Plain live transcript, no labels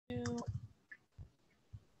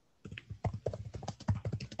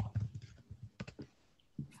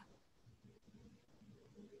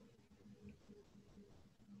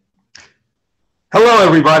Hello,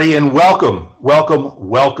 everybody, and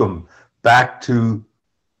welcome back to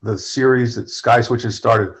the series that SkySwitch has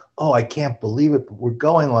started. Oh, I can't believe it, but we're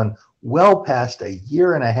going on well past a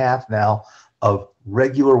year and a half now of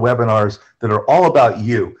regular webinars that are all about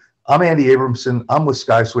you. I'm Andy Abramson. I'm with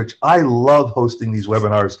SkySwitch. I love hosting these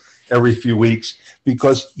webinars every few weeks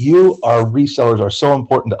because you, our resellers, are so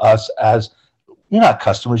important to us. As you're not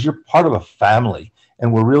customers, you're part of a family,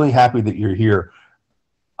 and we're really happy that you're here.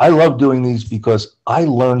 I love doing these because I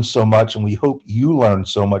learn so much, and we hope you learn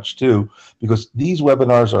so much too, because these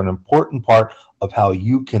webinars are an important part of how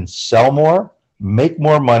you can sell more, make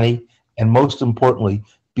more money, and most importantly,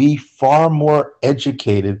 be far more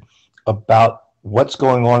educated about what's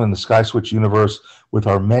going on in the SkySwitch universe with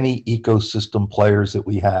our many ecosystem players that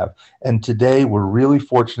we have. And today we're really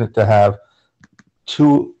fortunate to have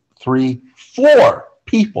 2, 3, 4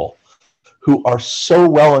 people who are so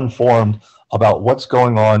well informed about what's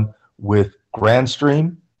going on with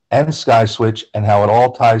Grandstream and SkySwitch and how it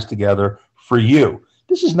all ties together for you.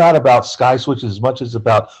 This is not about SkySwitch as much as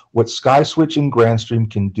about what SkySwitch and Grandstream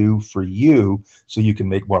can do for you so you can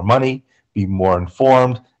make more money, be more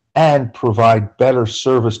informed, and provide better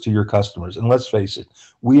service to your customers. And let's face it,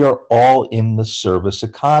 we are all in the service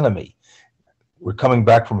economy. We're coming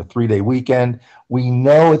back from a 3-day weekend. We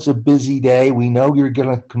know it's a busy day. We know you're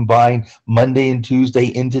going to combine Monday and Tuesday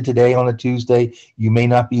into today on a Tuesday. You may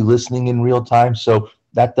not be listening in real time, so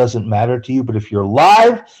that doesn't matter to you. But if you're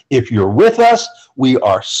live, if you're with us, we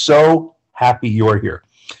are so happy you're here.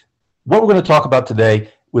 What we're going to talk about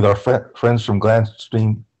today with our friends from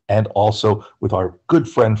Grandstream and also with our good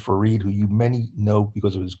friend Fareed, who you many know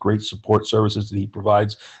because of his great support services that he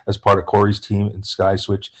provides as part of Corey's team in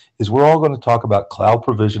SkySwitch, is we're all going to talk about cloud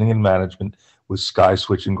provisioning and management with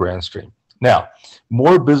SkySwitch and Grandstream. Now,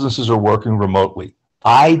 more businesses are working remotely.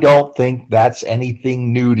 I don't think that's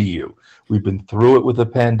anything new to you. We've been through it with the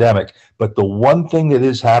pandemic, but the one thing that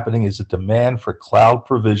is happening is the demand for cloud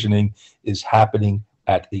provisioning is happening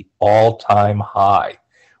at the all-time high.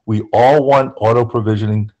 We all want auto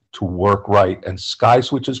provisioning to work right, and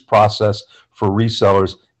SkySwitch's process for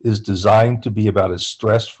resellers is designed to be about as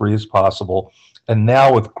stress-free as possible. And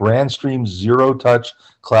now with Grandstream's zero-touch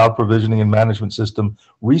cloud provisioning and management system,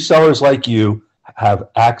 resellers like you have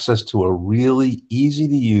access to a really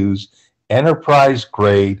easy-to-use,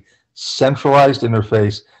 enterprise-grade, centralized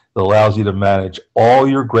interface that allows you to manage all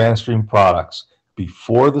your Grandstream products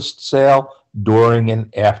before the sale, during,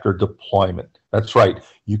 and after deployment. That's right,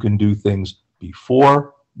 you can do things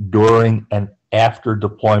before, during, and after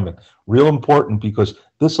deployment. Real important because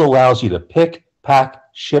this allows you to pick, pack,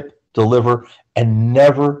 ship, deliver, and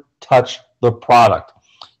never touch the product.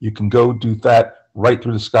 You can go do that right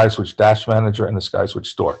through the SkySwitch Dash Manager and the SkySwitch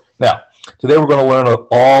Store. Now, today we're going to learn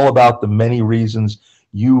all about the many reasons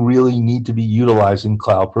you really need to be utilizing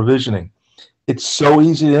cloud provisioning. It's so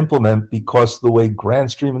easy to implement because of the way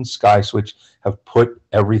Grandstream and SkySwitch have put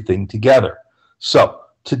everything together. So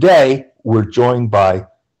today we're joined by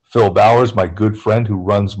Phil Bowers, my good friend who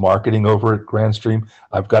runs marketing over at Grandstream.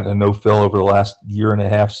 I've gotten to know Phil over the last year and a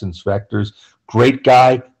half since Vectors. Great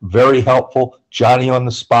guy, very helpful, Johnny on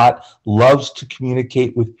the spot, loves to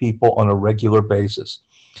communicate with people on a regular basis.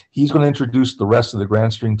 He's going to introduce the rest of the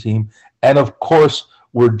Grandstream team. And of course,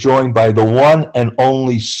 we're joined by the one and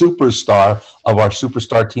only superstar of our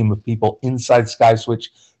superstar team of people inside SkySwitch,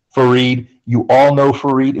 Fareed. You all know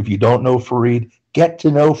Fareed. If you don't know Fareed, get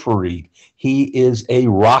to know Fareed. He is a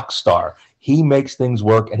rock star. He makes things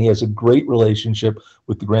work, and he has a great relationship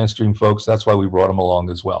with the Grandstream folks. That's why we brought him along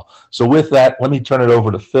as well. So with that, let me turn it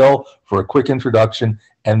over to Phil for a quick introduction,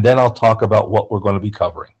 and then I'll talk about what we're going to be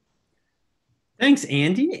covering. Thanks,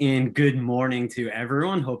 Andy, and good morning to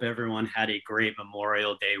everyone. Hope everyone had a great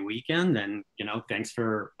Memorial Day weekend, and thanks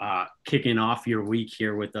for kicking off your week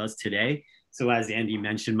here with us today. So as Andy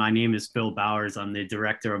mentioned, my name is Phil Bowers. I'm the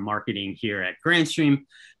Director of Marketing here at Grandstream.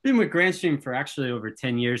 Been with Grandstream for actually over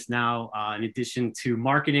 10 years now. In addition to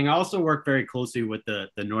marketing, I also work very closely with the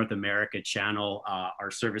North America channel,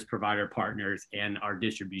 our service provider partners, and our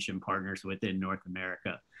distribution partners within North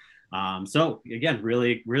America. So again,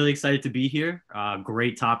 really, really excited to be here.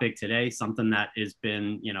 Great topic today, something that has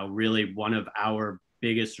been, really one of our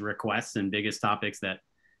biggest requests and biggest topics that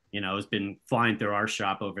has been flying through our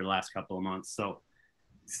shop over the last couple of months. So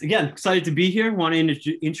again, excited to be here. Want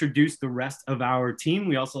to introduce the rest of our team.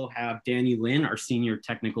 We also have Danny Lynn, our Senior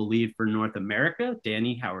Technical Lead for North America.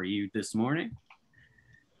 Danny, how are you this morning?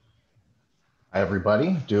 Hi,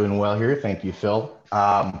 everybody. Doing well here. Thank you, Phil.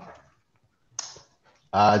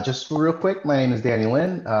 Just real quick, my name is Danny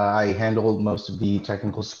Lynn. I handle most of the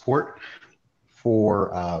technical support for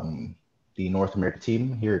the North America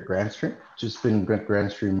team here at Grandstream. Just been at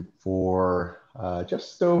Grandstream for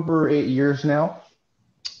just over 8 years now.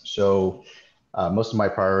 So most of my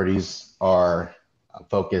priorities are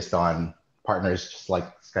focused on partners just like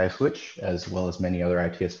SkySwitch, as well as many other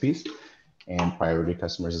ITSPs and priority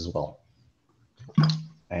customers as well.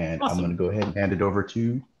 And awesome. I'm going to go ahead and hand it over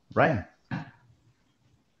to Ryan.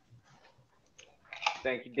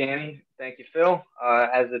 Thank you, Danny. Thank you, Phil.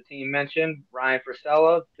 As the team mentioned, Ryan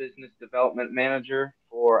Frisella, Business Development Manager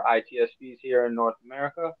for ITSPs here in North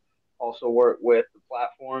America. Also work with the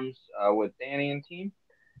platforms with Danny and team,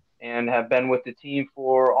 and have been with the team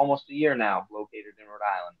for almost a year now, located in Rhode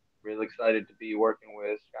Island. Really excited to be working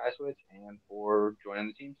with SkySwitch and for joining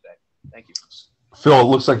the team today. Thank you. Phil, it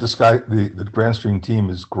looks like the Grandstream team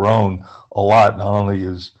has grown a lot. Not only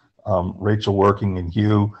is Rachel working in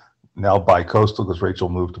Hugh, now bi-coastal because Rachel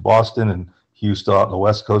moved to Boston and Hugh's still out on the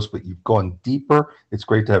West Coast, but you've gone deeper. It's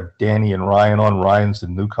great to have Danny and Ryan on. Ryan's the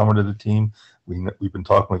newcomer to the team. We've been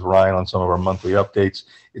talking with Ryan on some of our monthly updates.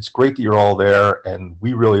 It's great that you're all there, and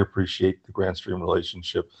we really appreciate the Grandstream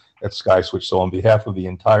relationship at SkySwitch. So on behalf of the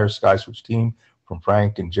entire SkySwitch team, from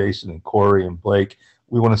Frank and Jason and Corey and Blake,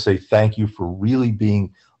 we want to say thank you for really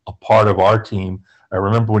being a part of our team. I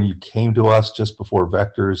remember when you came to us just before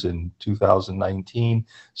Vectors in 2019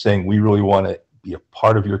 saying we really want to be a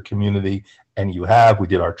part of your community, and you have. We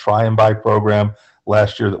did our try and buy program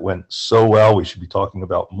last year that went so well. We should be talking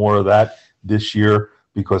about more of that this year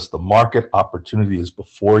because the market opportunity is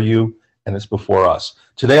before you and it's before us.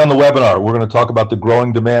 Today on the webinar, we're going to talk about the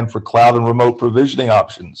growing demand for cloud and remote provisioning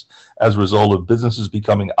options as a result of businesses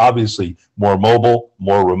becoming obviously more mobile,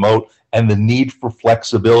 more remote, and the need for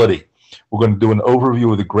flexibility. We're going to do an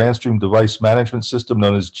overview of the Grandstream device management system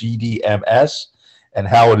known as GDMS and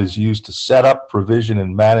how it is used to set up, provision,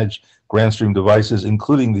 and manage Grandstream devices,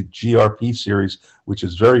 including the GRP series, which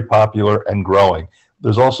is very popular and growing.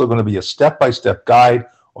 There's also going to be a step-by-step guide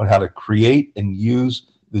on how to create and use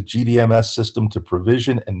the GDMS system to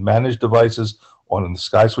provision and manage devices on the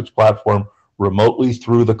SkySwitch platform remotely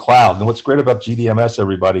through the cloud. And what's great about GDMS,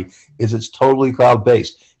 everybody, is it's totally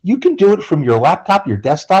cloud-based. You can do it from your laptop, your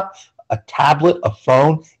desktop, a tablet, a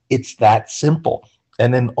phone. It's that simple.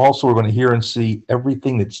 And then also we're going to hear and see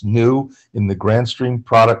everything that's new in the Grandstream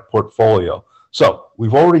product portfolio. So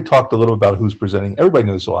we've already talked a little about who's presenting. Everybody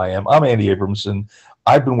knows who I am. I'm Andy Abramson.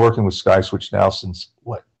 I've been working with SkySwitch now since,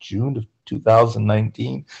 June of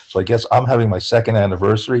 2019. So I guess I'm having my second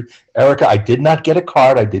anniversary. Erica, I did not get a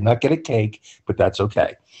card. I did not get a cake, but that's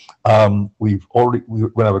okay. We're going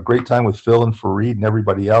to have a great time with Phil and Fareed and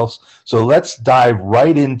everybody else. So let's dive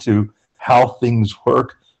right into how things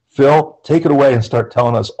work. Phil, take it away and start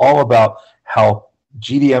telling us all about how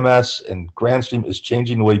GDMS and Grandstream is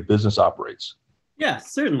changing the way business operates. Yeah,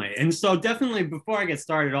 certainly. And so definitely before I get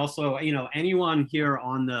started, also, anyone here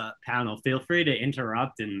on the panel, feel free to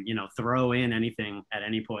interrupt and, throw in anything at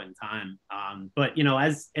any point in time. But,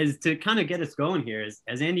 as to kind of get us going here,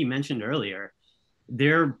 as Andy mentioned earlier,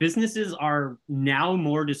 their businesses are now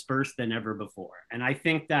more dispersed than ever before. And I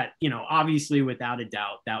think that, obviously, without a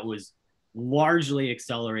doubt, that was largely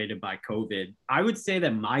accelerated by COVID. I would say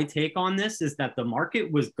that my take on this is that the market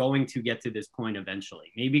was going to get to this point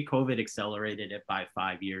eventually. Maybe COVID accelerated it by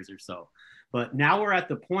 5 years or so. But now we're at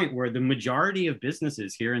the point where the majority of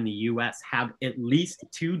businesses here in the US have at least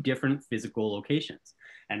 2 different physical locations.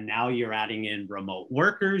 And now you're adding in remote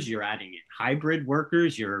workers, you're adding in hybrid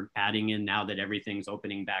workers, you're adding in now that everything's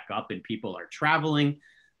opening back up and people are traveling.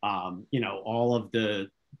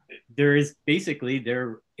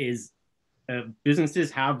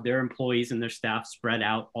 Businesses have their employees and their staff spread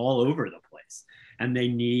out all over the place, and they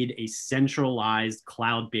need a centralized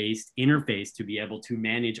cloud-based interface to be able to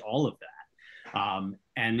manage all of that.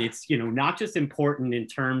 And it's not just important in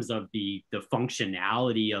terms of the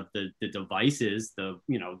functionality of the devices, the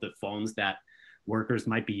phones that workers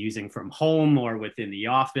might be using from home or within the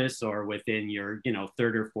office or within your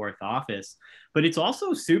third or fourth office, but it's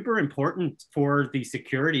also super important for the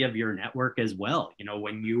security of your network as well.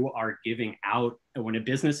 When a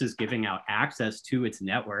business is giving out access to its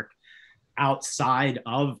network outside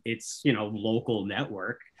of its local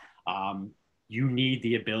network, you need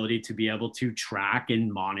the ability to be able to track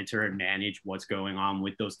and monitor and manage what's going on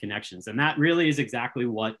with those connections. And that really is exactly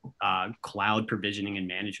what cloud provisioning and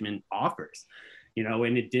management offers.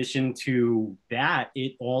 In addition to that,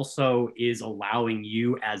 it also is allowing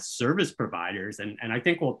you as service providers, and I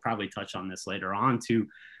think we'll probably touch on this later on, to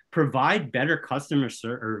provide better customer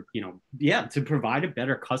or to provide a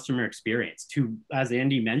better customer experience, to, as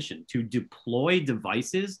Andy mentioned, to deploy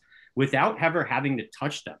devices without ever having to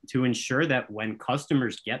touch them, to ensure that when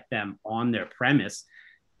customers get them on their premise,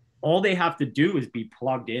 all they have to do is be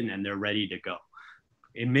plugged in and they're ready to go.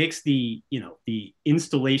 It makes the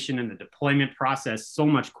installation and the deployment process so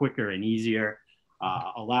much quicker and easier,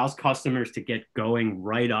 allows customers to get going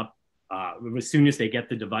right up as soon as they get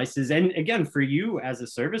the devices. And again, for you as a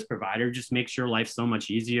service provider, just makes your life so much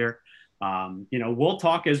easier. We'll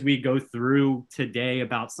talk as we go through today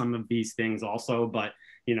about some of these things also, but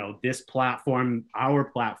this platform, our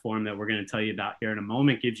platform that we're going to tell you about here in a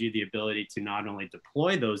moment, gives you the ability to not only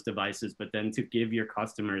deploy those devices, but then to give your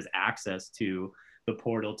customers access to the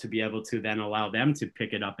portal to be able to then allow them to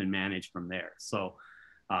pick it up and manage from there. So,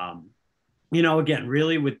 again,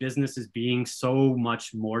 really with businesses being so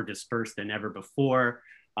much more dispersed than ever before,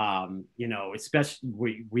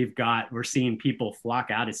 especially we're seeing people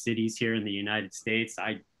flock out of cities here in the United States.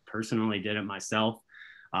 I personally did it myself.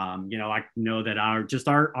 I know that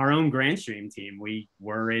our own Grandstream team, we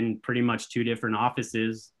were in pretty much 2 different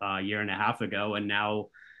offices a year and a half ago. And now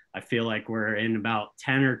I feel like we're in about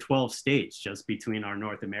 10 or 12 states just between our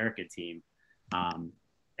North America team.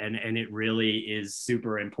 And it really is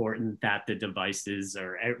super important that the devices,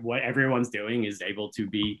 or what everyone's doing, is able to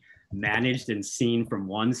be managed and seen from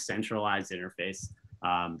one centralized interface.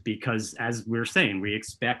 Because as we're saying, we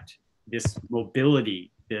expect this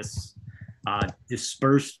mobility, this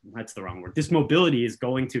mobility is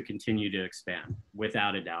going to continue to expand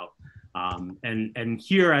without a doubt. And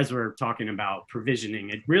here, as we're talking about provisioning,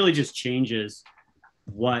 it really just changes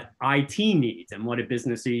what IT needs and what a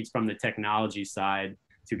business needs from the technology side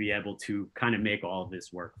to be able to kind of make all of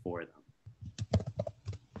this work for them.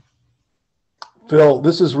 Phil,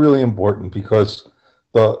 this is really important because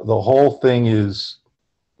the whole thing is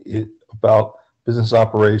about business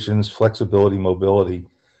operations, flexibility, mobility.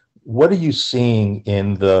 What are you seeing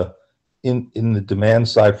in the demand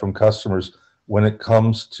side from customers when it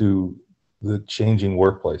comes to the changing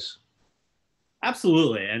workplace?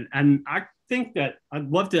 Absolutely. And I think that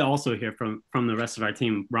I'd love to also hear from the rest of our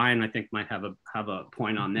team. Ryan, I think, might have a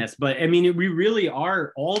point on this, but I mean, we really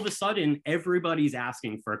are, all of a sudden, everybody's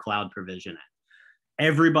asking for cloud provisioning.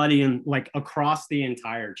 Everybody across the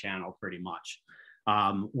entire channel, pretty much.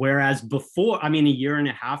 Whereas before, I mean, a year and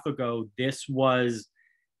a half ago,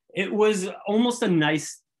 it was almost a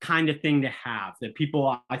nice kind of thing to have, that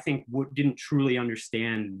people, I think, didn't truly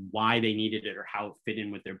understand why they needed it or how it fit in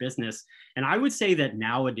with their business. And I would say that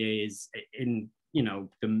nowadays, in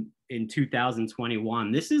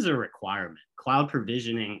 2021, this is a requirement. Cloud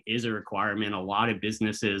provisioning is a requirement. A lot of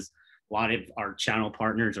businesses, a lot of our channel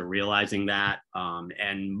partners are realizing that.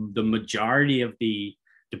 And the majority of the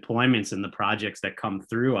deployments and the projects that come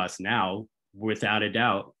through us now, without a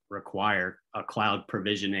doubt, require a cloud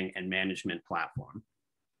provisioning and management platform.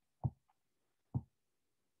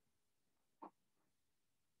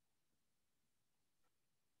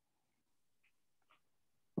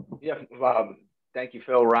 Yeah, thank you,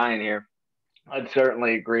 Phil. Ryan here. I'd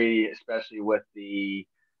certainly agree, especially with the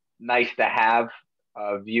nice to have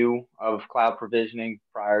view of cloud provisioning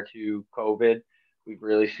prior to COVID. We've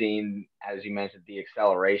really seen, as you mentioned, the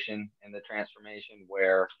acceleration in the transformation,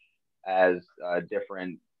 where as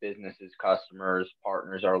different businesses, customers,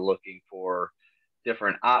 partners are looking for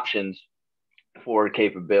different options for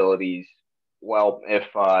capabilities. Well, if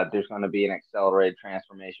there's going to be an accelerated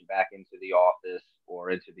transformation back into the office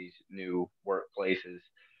or into these new workplaces,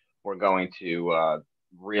 we're going to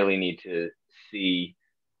really need to see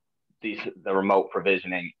the remote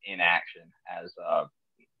provisioning in action, as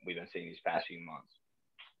we've been seeing these past few months.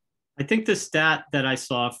 I think the stat that I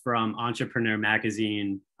saw from Entrepreneur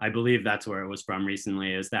Magazine, I believe that's where it was from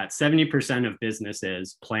recently, is that 70% of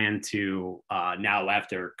businesses plan to, now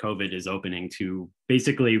after COVID is opening, to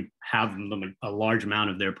basically have a large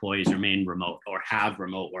amount of their employees remain remote or have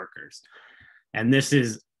remote workers. And this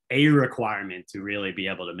is a requirement to really be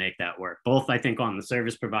able to make that work, both, I think, on the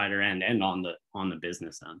service provider end and on the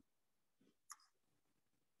business end.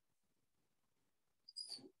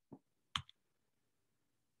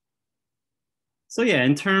 So yeah,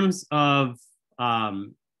 in terms of, I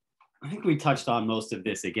think we touched on most of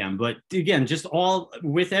this again, but again, just all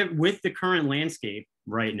with the current landscape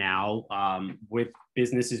right now, with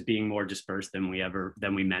businesses being more dispersed than we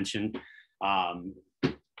mentioned,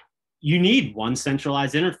 you need one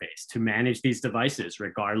centralized interface to manage these devices,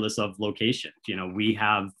 regardless of location. We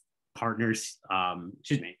have partners,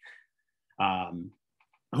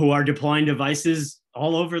 who are deploying devices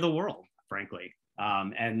all over the world, frankly.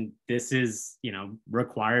 And this is,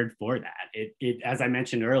 required for that. It, as I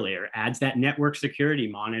mentioned earlier, adds that network security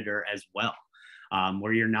monitor as well,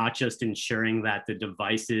 where you're not just ensuring that the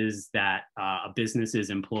devices that a business's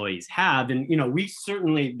employees have. And, we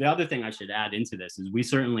certainly, the other thing I should add into this is we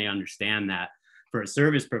certainly understand that for a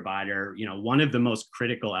service provider, one of the most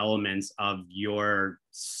critical elements of your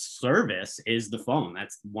service is the phone.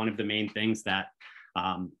 That's one of the main things that,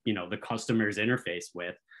 the customers interface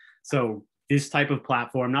with. So this type of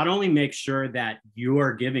platform not only makes sure that you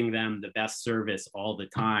are giving them the best service all the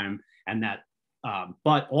time, and that,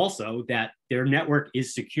 but also that their network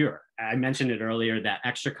is secure. I mentioned it earlier, that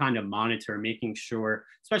extra kind of monitor, making sure,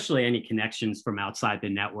 especially any connections from outside the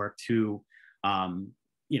network to,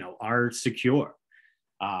 are secure.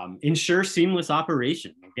 Ensure seamless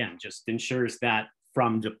operation. Again, just ensures that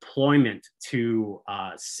from deployment to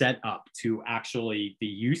setup to actually the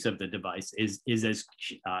use of the device is as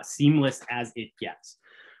seamless as it gets.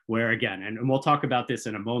 Where again, and we'll talk about this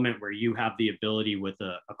in a moment, where you have the ability with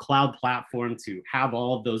a cloud platform to have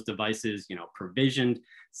all of those devices, provisioned,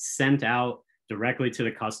 sent out directly to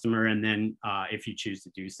the customer. And then if you choose to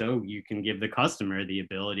do so, you can give the customer the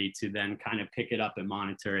ability to then kind of pick it up and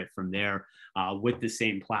monitor it from there with the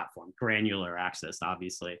same platform, granular access,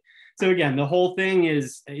 obviously. So again, the whole thing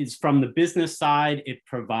is from the business side, it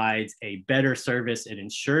provides a better service. It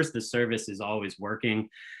ensures the service is always working,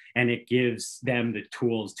 and it gives them the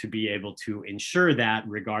tools to be able to ensure that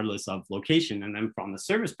regardless of location. And then from the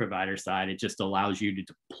service provider side, it just allows you to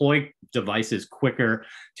deploy devices quicker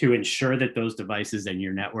to ensure that those devices and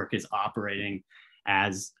your network is operating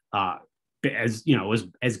as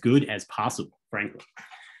good as possible, frankly.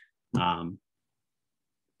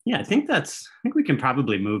 I think we can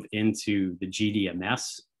probably move into the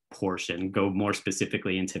GDMS portion, go more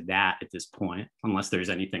specifically into that at this point, unless there's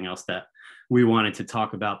anything else that we wanted to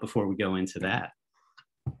talk about before we go into that.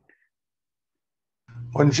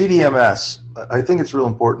 On GDMS, I think it's real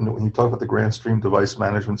important that when you talk about the Grandstream device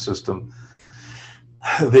management system,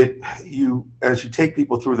 that as you take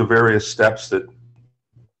people through the various steps, that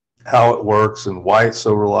how it works and why it's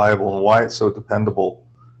so reliable and why it's so dependable.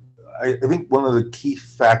 I think one of the key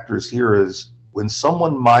factors here is when a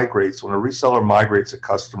reseller migrates a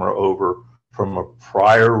customer over from a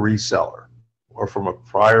prior reseller or from a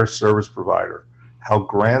prior service provider, how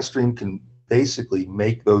Grandstream can basically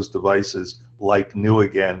make those devices like new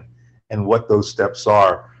again, and what those steps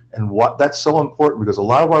are. And that's so important, because a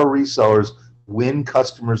lot of our resellers win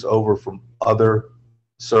customers over from other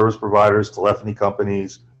service providers, telephony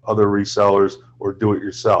companies, other resellers, or do it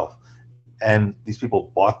yourself. And these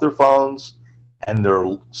people bought their phones, and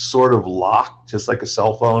they're sort of locked, just like a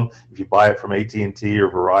cell phone. If you buy it from AT&T or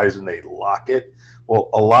Verizon, they lock it. Well,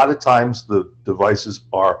 a lot of times the devices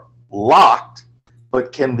are locked,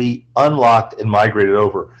 but can be unlocked and migrated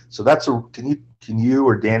over. So can you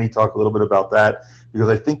or Danny talk a little bit about that? Because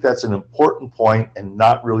I think that's an important point and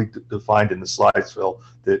not really defined in the slides, Phil,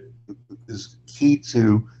 that is key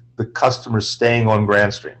to the customer staying on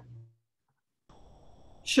Grandstream.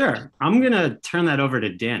 Sure. I'm going to turn that over to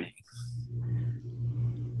Danny.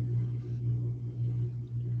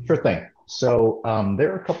 Sure thing. So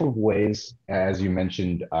there are a couple of ways, as you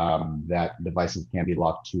mentioned, that devices can be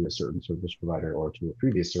locked to a certain service provider or to a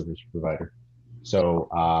previous service provider. So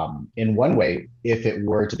in one way, if it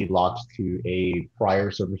were to be locked to a prior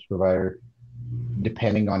service provider,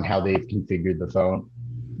 depending on how they've configured the phone,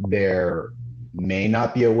 there may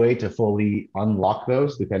not be a way to fully unlock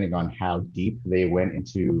those, depending on how deep they went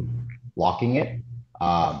into locking it.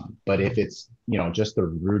 But if it's just a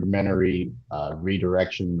rudimentary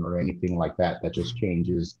redirection or anything like that, that just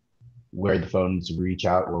changes where the phones reach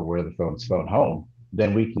out or where the phones phone home,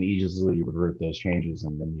 then we can easily revert those changes,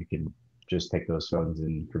 and then you can just take those phones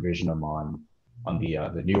and provision them on the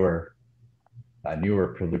newer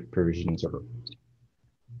provisioning server.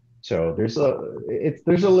 So there's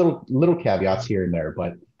a little caveats here and there,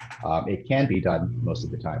 but it can be done most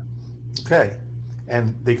of the time. Okay.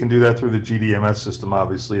 And they can do that through the GDMS system.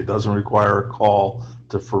 Obviously, it doesn't require a call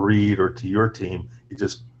to Fareed or to your team. You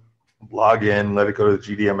just log in, let it go to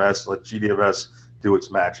the GDMS, let GDMS do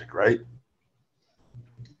its magic, right?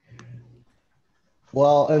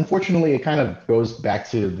 Well, unfortunately, it kind of goes back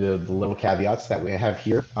to the little caveats that we have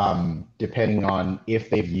here, depending on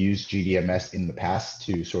if they've used GDMS in the past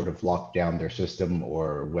to sort of lock down their system,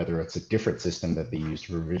 or whether it's a different system that they use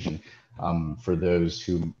to revision. For those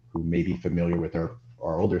who may be familiar with our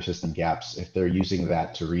older system gaps, if they're using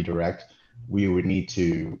that to redirect, we would need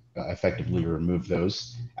to effectively remove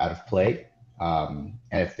those out of play. And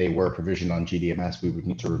if they were provisioned on GDMS, we would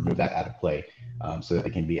need to remove that out of play so that they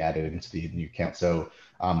can be added into the new account. So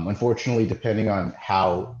unfortunately, depending on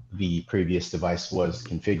how the previous device was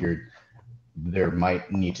configured, there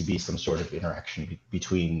might need to be some sort of interaction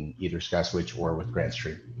between either SkySwitch or with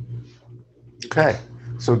Grandstream. Okay,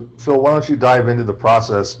 so Phil, why don't you dive into the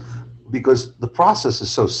process, because the process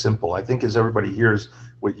is so simple. I think as everybody hears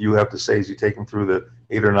what you have to say as you take them through the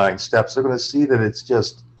 8 or 9 steps, they're going to see that it's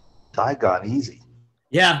just doggone easy.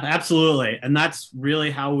 Yeah, absolutely. And that's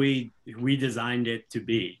really how we designed it to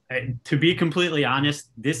be. To be completely honest,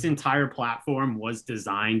 this entire platform was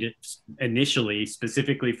designed initially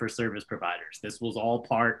specifically for service providers. This was all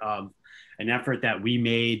part of an effort that we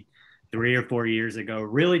made 3 or 4 years ago,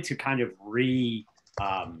 really to kind of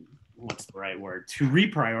what's the right word? To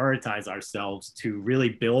reprioritize ourselves to really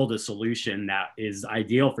build a solution that is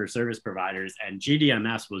ideal for service providers. And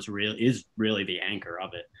GDMS is really the anchor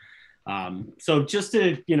of it. So just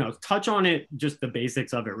to, touch on it, just the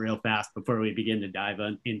basics of it real fast before we begin to dive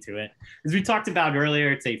into it. As we talked about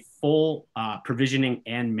earlier, it's a full provisioning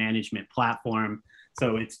and management platform.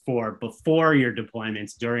 So it's for before your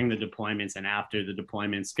deployments, during the deployments, and after the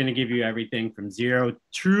deployments. It's going to give you everything from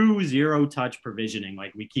true zero touch provisioning,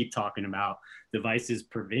 like we keep talking about, devices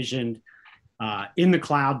provisioned in the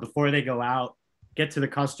cloud before they go out, get to the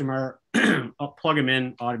customer, plug them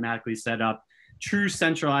in, automatically set up. True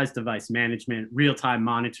centralized device management, real-time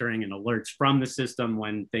monitoring and alerts from the system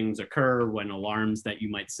when things occur, when alarms that you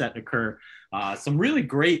might set occur. Some really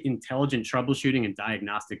great intelligent troubleshooting and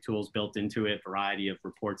diagnostic tools built into it, variety of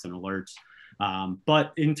reports and alerts.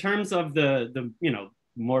 But in terms of the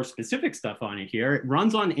more specific stuff on it here, it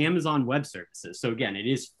runs on Amazon Web Services. So again, it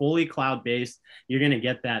is fully cloud-based. You're going to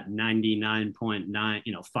get that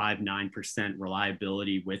 99.59%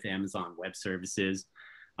 reliability with Amazon Web Services.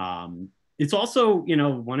 It's also,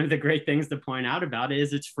 one of the great things to point out about it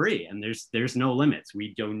is it's free and there's no limits.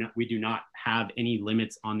 We do not have any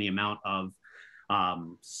limits on the amount of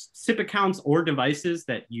SIP accounts or devices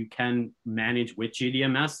that you can manage with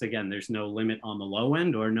GDMS. Again, there's no limit on the low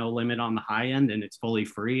end or no limit on the high end, and it's fully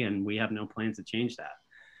free, and we have no plans to change that.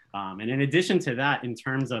 And in addition to that, in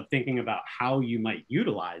terms of thinking about how you might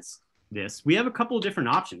utilize this, we have a couple of different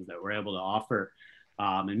options that we're able to offer.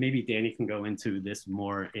 And maybe Danny can go into this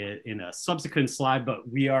more in a subsequent slide, but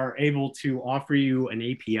we are able to offer you an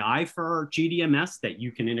API for GDMS that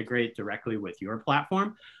you can integrate directly with your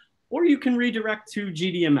platform, or you can redirect to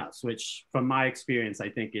GDMS, which from my experience, I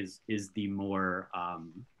think is the more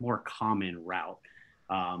common route.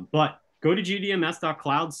 But go to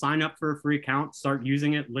gdms.cloud, sign up for a free account, start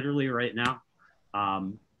using it literally right now. I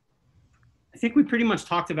think we pretty much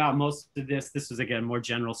talked about most of this. This was, again, more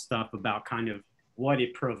general stuff about kind of what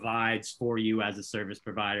it provides for you as a service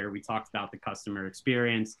provider. We talked about the customer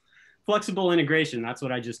experience, flexible integration. That's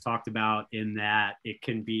what I just talked about, in that it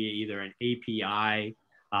can be either an API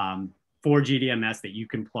for GDMS that you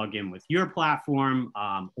can plug in with your platform,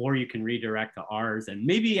 or you can redirect to ours. And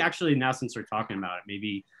maybe actually now, since we're talking about it,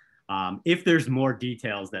 maybe if there's more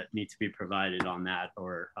details that need to be provided on that,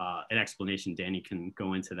 or an explanation, Danny can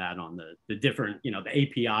go into that on the different, the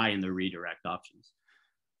API and the redirect options.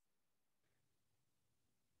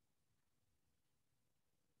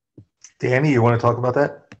 Danny, you want to talk about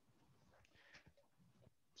that?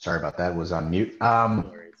 Sorry about that, was on mute.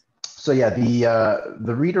 So yeah,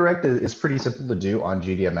 the redirect is pretty simple to do on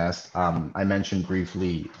GDMS. I mentioned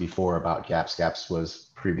briefly before about GAPS. GAPS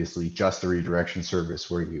was previously just a redirection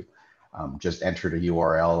service where you just entered a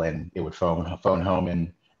URL and it would phone home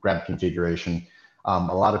and grab configuration. A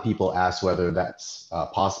lot of people ask whether that's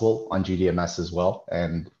possible on GDMS as well,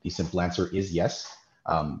 and the simple answer is yes.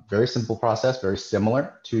 Very simple process, very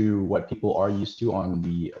similar to what people are used to on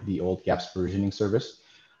the old GAPS provisioning service.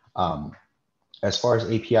 As far as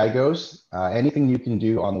API goes, anything you can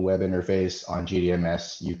do on the web interface on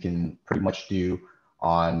GDMS, you can pretty much do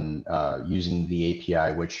on using the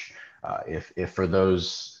API, which if for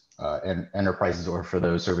those enterprises or for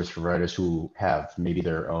those service providers who have maybe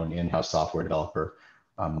their own in-house software developer,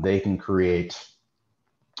 they can create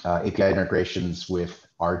API integrations with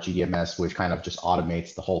our GDMS, which kind of just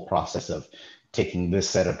automates the whole process of taking this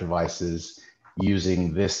set of devices,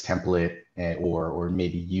 using this template, or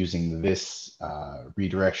maybe using this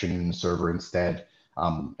redirection server instead.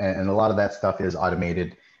 And a lot of that stuff is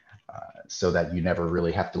automated so that you never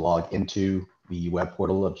really have to log into the web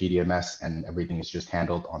portal of GDMS, and everything is just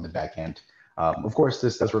handled on the back end. Of course,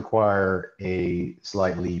 this does require a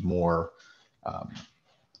slightly more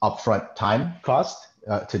upfront time cost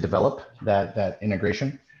to develop that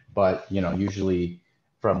integration. But usually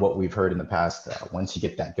from what we've heard in the past, once you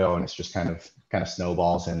get that going, it's just kind of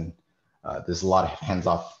snowballs, and there's a lot of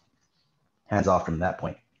hands-off from that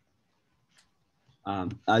point.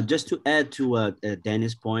 Just to add to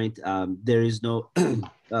Danny's point, there is no,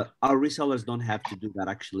 our resellers don't have to do that.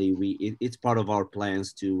 Actually, it's part of our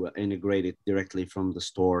plans to integrate it directly from the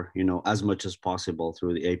store, as much as possible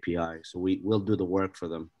through the API. So we will do the work for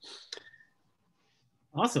them.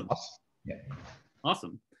 Awesome. Yeah.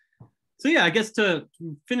 Awesome. So yeah, I guess to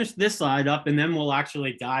finish this slide up, and then we'll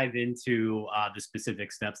actually dive into the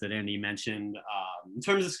specific steps that Andy mentioned. In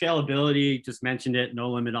terms of scalability, just mentioned it,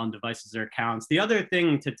 no limit on devices or accounts. The other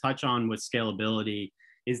thing to touch on with scalability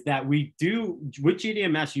is that with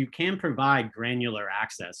GDMS, you can provide granular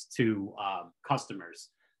access to customers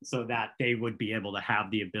so that they would be able to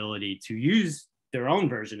have the ability to use their own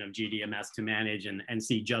version of GDMS to manage and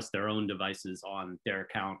see just their own devices on their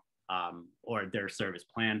account or their service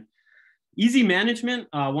plan. Easy management,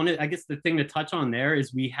 I guess the thing to touch on there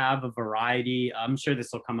is we have a variety, I'm sure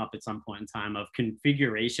this will come up at some point in time, of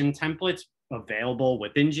configuration templates available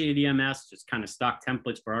within GDMS, just kind of stock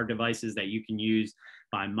templates for our devices that you can use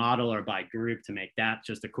by model or by group to make that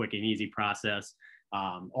just a quick and easy process.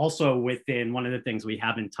 Also within, one of the things we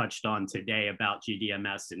haven't touched on today about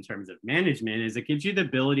GDMS in terms of management is it gives you the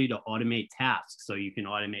ability to automate tasks. So you can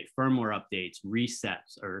automate firmware updates,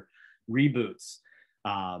 resets, or reboots.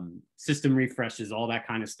 System refreshes, all that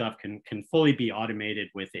kind of stuff can fully be automated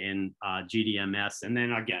within GDMS. And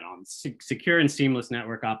then again, on secure and seamless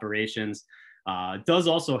network operations, it does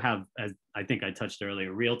also have, as I think I touched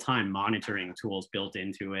earlier, real-time monitoring tools built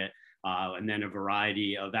into it. And then a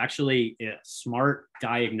variety of actually smart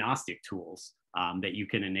diagnostic tools that you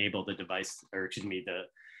can enable the device, or excuse me, the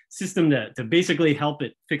system to basically help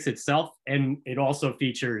it fix itself. And it also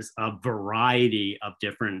features a variety of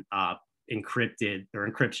different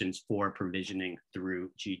encryptions for provisioning through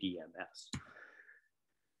GDMS.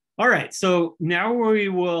 All right, so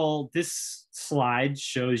now this slide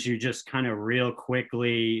shows you just kind of real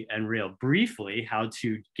quickly and real briefly how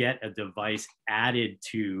to get a device added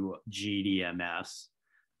to GDMS.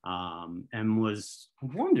 And was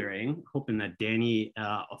wondering, hoping that Danny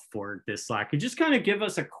for this slide could just kind of give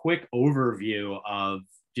us a quick overview of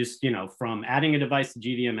just, from adding a device to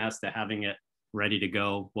GDMS to having it ready to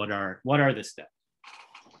go. What are the steps?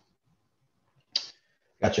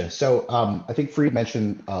 Gotcha. So I think Freed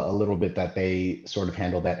mentioned a little bit that they sort of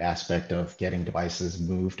handle that aspect of getting devices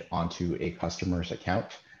moved onto a customer's account.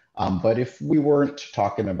 But if we weren't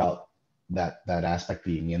talking about that aspect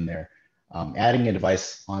being in there, adding a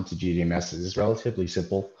device onto GDMS is relatively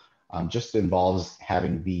simple. Just involves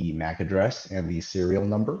having the MAC address and the serial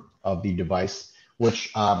number of the device,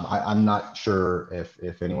 which I'm not sure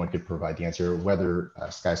if anyone could provide the answer, whether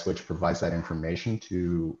SkySwitch provides that information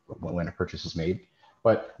to when a purchase is made.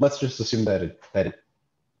 But let's just assume that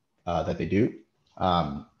they do.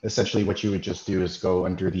 Essentially, what you would just do is go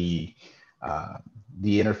under the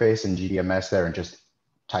interface in GDMS there and just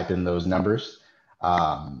type in those numbers.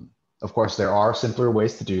 Of course, there are simpler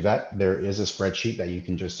ways to do that. There is a spreadsheet that you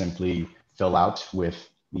can just simply fill out with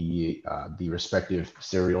the respective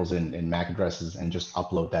serials and MAC addresses and just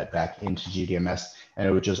upload that back into GDMS, and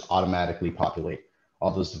it would just automatically populate all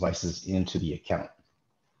those devices into the account.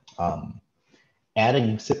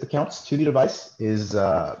 Adding SIP accounts to the device is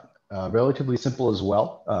relatively simple as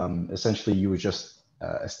well. Essentially, you would just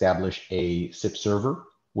establish a SIP server,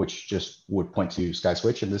 which just would point to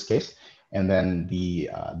SkySwitch in this case, and then the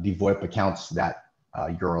VoIP accounts that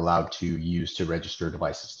you're allowed to use to register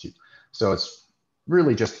devices to. So it's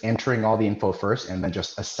really just entering all the info first and then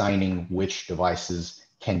just assigning which devices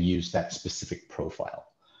can use that specific profile.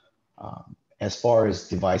 As far as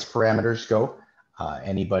device parameters go,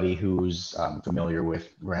 anybody who's familiar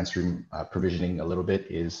with Grandstream provisioning a little bit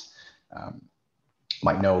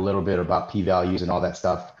might know a little bit about p-values and all that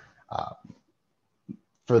stuff.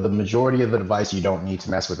 For the majority of the device, you don't need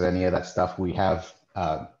to mess with any of that stuff. We have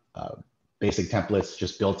basic templates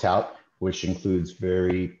just built out, which includes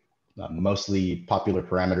very mostly popular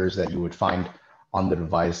parameters that you would find on the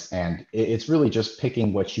device. And it's really just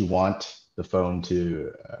picking what you want the phone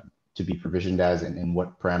to be provisioned as and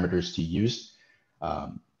what parameters to use.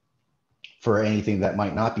 For anything that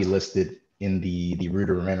might not be listed in the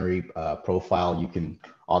rudimentary profile, you can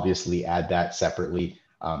obviously add that separately.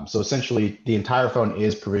 So essentially, the entire phone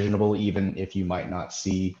is provisionable, even if you might not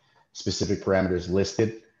see specific parameters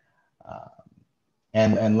listed.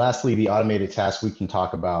 And lastly, the automated tasks, we can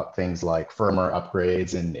talk about things like firmware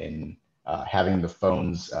upgrades and having the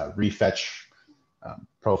phones refetch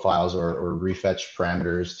profiles or refetch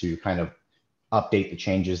parameters to kind of update the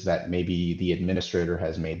changes that maybe the administrator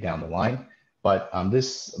has made down the line. But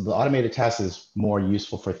the automated task is more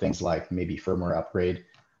useful for things like maybe firmware upgrade.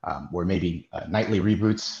 or maybe nightly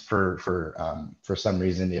reboots for some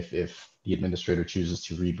reason if the administrator chooses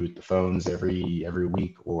to reboot the phones every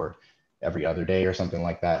week or every other day or something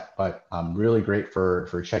like that. But really great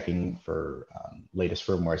for checking for latest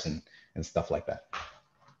firmwares and stuff like that.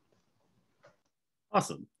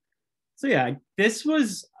 Awesome. So yeah, this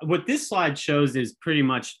was what this slide shows is pretty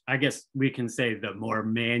much, I guess we can say, the more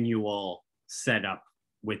manual setup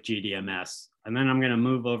with GDMS. And then I'm going to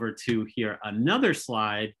move over to here another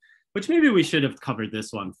slide, which maybe we should have covered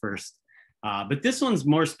this one first. But this one's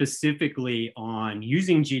more specifically on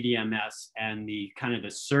using GDMS and the kind of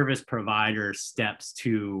the service provider steps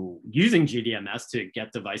to using GDMS to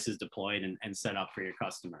get devices deployed and set up for your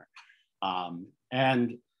customer.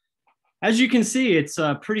 And as you can see, it's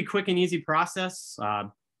a pretty quick and easy process.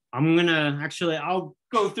 I'll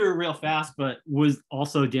go through it real fast, but was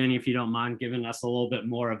also, Danny, if you don't mind giving us a little bit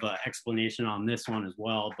more of an explanation on this one as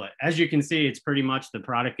well. But as you can see, it's pretty much the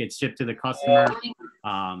product gets shipped to the customer.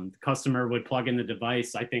 The customer would plug in the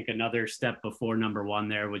device. I think another step before number one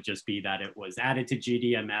there would just be that it was added to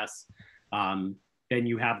GDMS. Then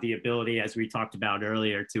you have the ability, as we talked about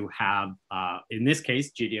earlier, to have, in this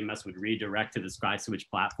case, GDMS would redirect to the SkySwitch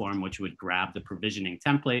platform, which would grab the provisioning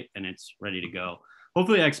template, and it's ready to go.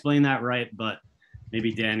 Hopefully I explained that right, but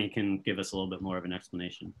maybe Danny can give us a little bit more of an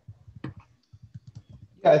explanation.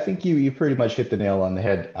 Yeah, I think you pretty much hit the nail on the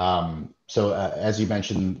head. So as you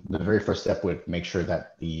mentioned, the very first step would make sure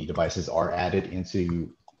that the devices are added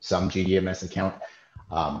into some GDMS account.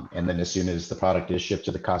 And then as soon as the product is shipped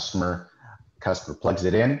to the customer plugs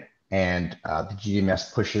it in, and the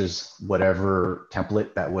GDMS pushes whatever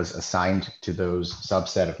template that was assigned to those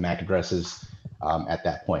subset of MAC addresses at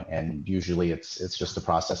that point. And usually it's just a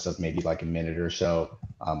process of maybe like a minute or so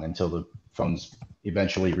until the phones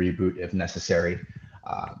eventually reboot if necessary,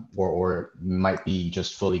 or might be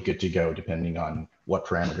just fully good to go depending on what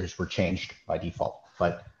parameters were changed by default.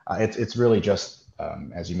 But it's really just,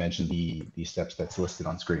 as you mentioned, the steps that's listed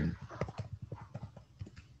on screen.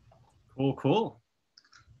 Cool.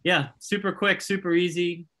 Yeah, super quick, super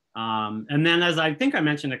easy. And then, as I think I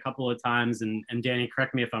mentioned a couple of times, and Danny,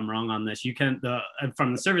 correct me if I'm wrong on this, you can,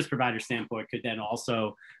 from the service provider standpoint, could then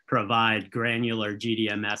also provide granular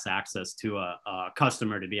GDMS access to a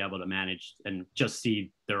customer to be able to manage and just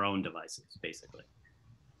see their own devices, basically.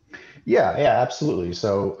 Yeah, absolutely.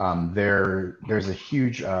 So there's a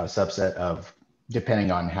huge subset of,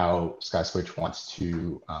 depending on how SkySwitch wants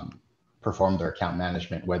to perform their account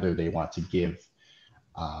management, whether they want to give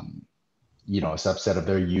a subset of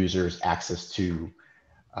their users access to,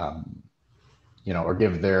 or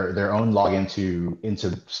give their own login into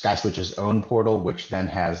SkySwitch's own portal, which then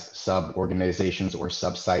has sub-organizations or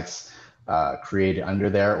sub-sites created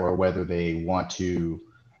under there, or whether they want to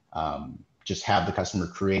just have the customer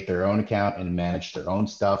create their own account and manage their own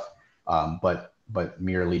stuff, but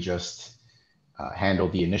merely just handle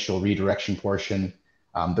the initial redirection portion.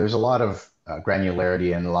 There's a lot of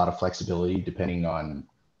granularity and a lot of flexibility depending on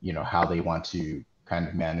how they want to kind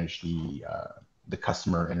of manage the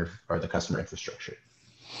customer the customer infrastructure.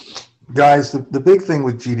 Guys, the big thing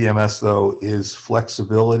with GDMS though is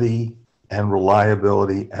flexibility and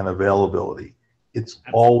reliability and availability. It's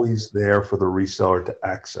always there for the reseller to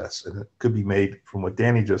access, and it could be made, from what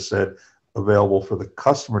Danny just said, available for the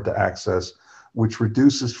customer to access, which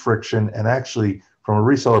reduces friction. And actually, from a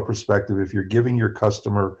reseller perspective, if you're giving your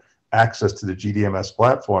customer access to the GDMS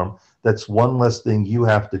platform, that's one less thing you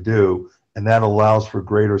have to do, and that allows for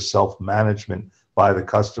greater self-management by the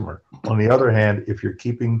customer. On the other hand, if you're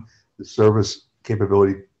keeping the service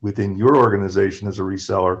capability within your organization as a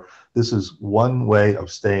reseller, this is one way of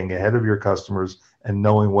staying ahead of your customers and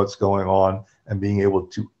knowing what's going on and being able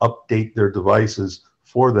to update their devices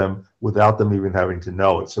for them without them even having to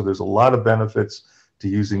know it. So there's a lot of benefits to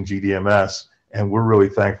using GDMS, and we're really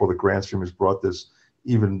thankful that Grandstream has brought this,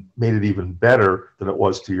 made it even better than it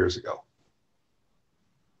was 2 years ago.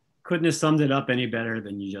 Couldn't have summed it up any better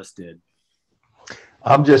than you just did.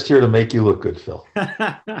 I'm just here to make you look good, Phil.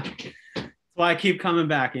 That's why I keep coming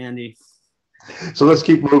back, Andy. So let's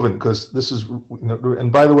keep moving, because this is,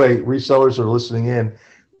 and by the way, resellers are listening in.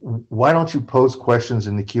 Why don't you post questions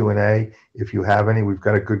in the Q&A if you have any? We've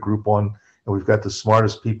got a good group on, and we've got the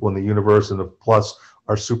smartest people in the universe, and plus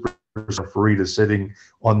our super Farida sitting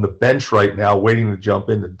on the bench right now waiting to jump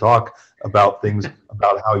in and talk about things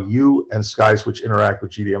about how you and SkySwitch interact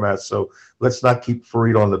with GDMS. So let's not keep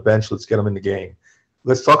Farida on the bench. Let's get them in the game.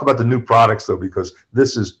 Let's talk about the new products, though, because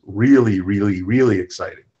this is really, really, really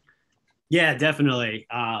exciting. Yeah, definitely.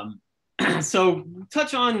 So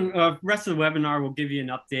touch on rest of the webinar. We'll give you an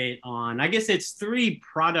update on, I guess it's 3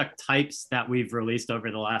 product types that we've released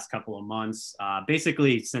over the last couple of months,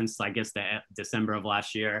 basically since, I guess, the December of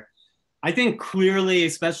last year. I think clearly,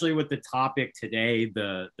 especially with the topic today,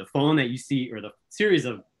 the phone that you see, or the series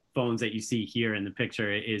of phones that you see here in the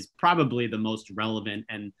picture, is probably the most relevant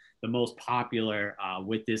and the most popular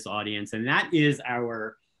with this audience. And that is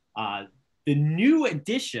our the new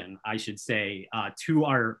addition, I should say, to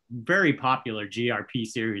our very popular GRP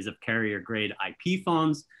series of carrier grade IP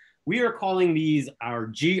phones. We are calling these our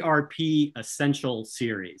GRP Essential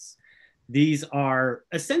series. These are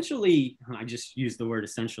essentially, I just used the word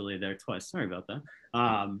essentially there twice, sorry about that.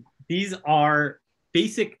 These are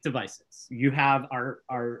basic devices. You have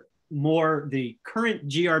the current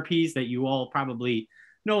GRPs that you all probably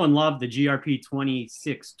know and love, the GRP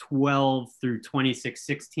 2612 through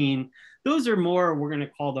 2616. Those are more, we're going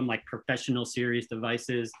to call them like professional series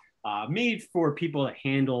devices, made for people that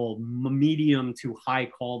handle medium to high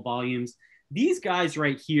call volumes. These guys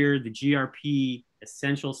right here, the GRP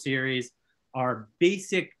Essential series, are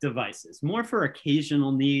basic devices, more for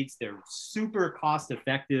occasional needs. They're super cost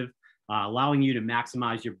effective, allowing you to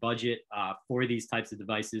maximize your budget for these types of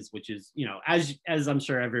devices, which is, as I'm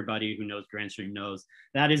sure everybody who knows Grandstream knows,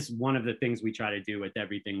 that is one of the things we try to do with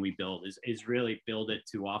everything we build, is really build it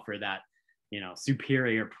to offer that,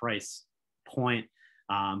 superior price point.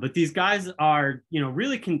 But these guys are,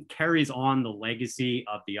 really carries on the legacy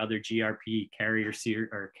of the other GRP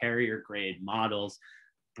carrier grade models.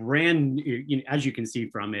 Brand, as you can see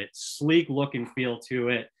from it, sleek look and feel to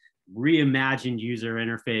it, reimagined user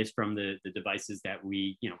interface from the devices that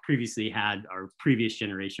we previously had, our previous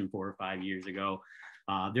generation 4 or 5 years ago.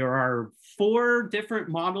 There are 4 different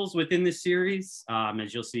models within this series,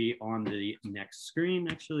 as you'll see on the next screen.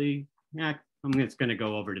 Actually, I'm just going to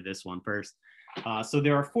go over to this one first. So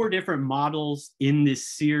there are 4 different models in this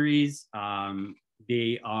series.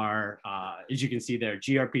 They are, as you can see there,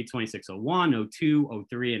 GRP 2601, 02,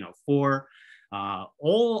 03, and 04.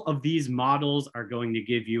 All of these models are going to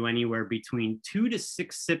give you anywhere between 2 to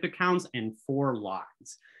 6 SIP accounts and 4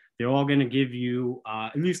 lines. They're all going to give you,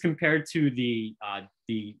 at least compared to the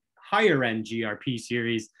higher end GRP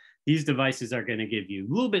series, these devices are going to give you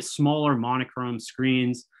a little bit smaller monochrome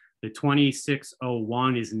screens. The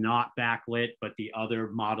 2601 is not backlit, but the other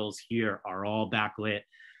models here are all backlit.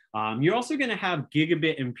 You're also going to have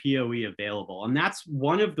gigabit and PoE available. And that's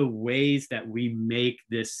one of the ways that we make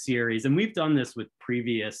this series. And we've done this with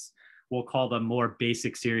previous, we'll call them more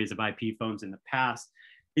basic series of IP phones in the past,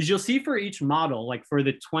 is you'll see for each model, like for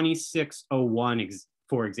the 2601,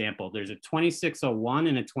 for example, there's a 2601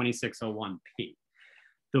 and a 2601P.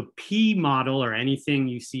 The P model, or anything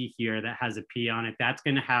you see here that has a P on it, that's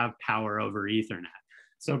going to have power over Ethernet.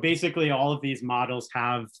 So basically all of these models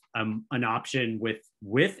have an option with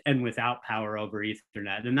and without power over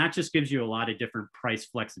Ethernet. And that just gives you a lot of different price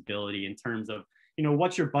flexibility in terms of,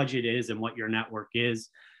 what your budget is and what your network is,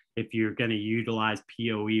 if you're going to utilize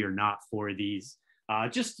PoE or not for these.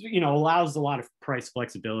 Just, allows a lot of price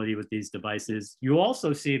flexibility with these devices. You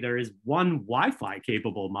also see there is one Wi-Fi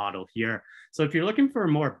capable model here. So if you're looking for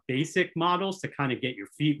more basic models to kind of get your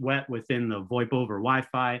feet wet within the VoIP over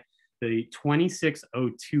Wi-Fi, the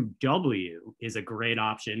 2602W is a great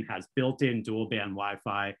option, has built-in dual band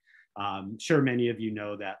Wi-Fi. Sure, many of you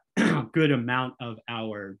know that a good amount of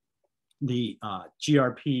the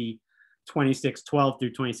GRP 2612 through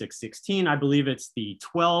 2616, I believe it's the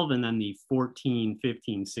 12, and then the 14,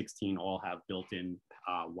 15, 16 all have built-in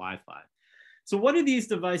Wi-Fi. So what are these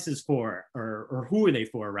devices for, or who are they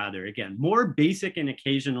for rather? Again, more basic and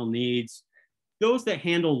occasional needs, those that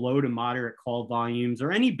handle low to moderate call volumes,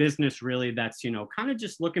 or any business really that's, kind of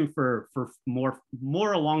just looking for more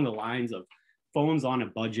along the lines of phones on a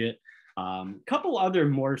budget. Couple other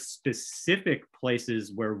more specific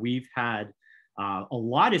places where we've had a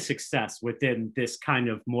lot of success within this kind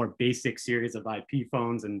of more basic series of IP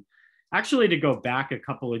phones. And actually, to go back a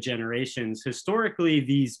couple of generations, historically,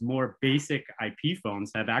 these more basic IP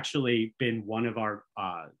phones have actually been one of our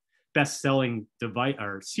best-selling device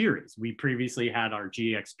or series. We previously had our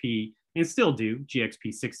GXP, and still do,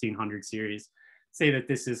 GXP 1600 series, say that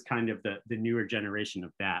this is kind of the newer generation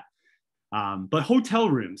of that. But hotel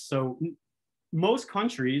rooms. So most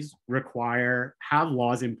countries have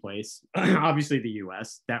laws in place, obviously the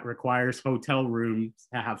US, that requires hotel rooms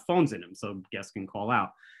to have phones in them so guests can call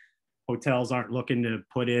out. Hotels aren't looking to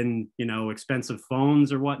put in, expensive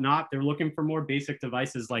phones or whatnot. They're looking for more basic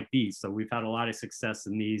devices like these. So we've had a lot of success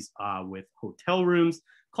in these with hotel rooms.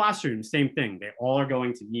 Classroom, same thing. They all are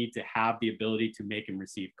going to need to have the ability to make and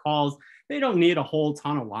receive calls. They don't need a whole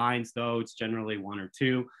ton of lines though. It's generally 1 or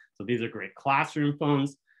 2. So these are great classroom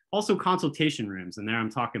phones. Also consultation rooms. And there I'm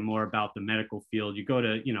talking more about the medical field. You go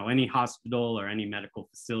to, any hospital or any medical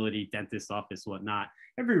facility, dentist office, whatnot.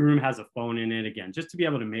 Every room has a phone in it, again, just to be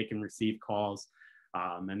able to make and receive calls.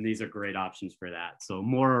 And these are great options for that. So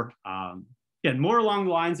more along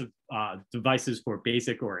the lines of devices for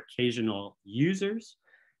basic or occasional users.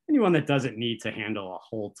 Anyone that doesn't need to handle a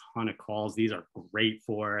whole ton of calls, these are great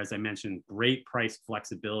for, as I mentioned, great price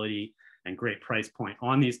flexibility and great price point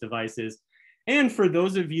on these devices. And for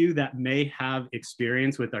those of you that may have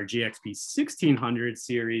experience with our GXP 1600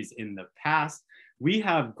 series in the past, we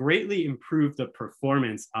have greatly improved the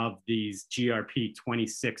performance of these GRP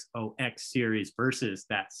 260X series versus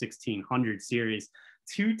that 1600 series,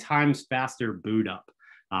 2 times faster boot up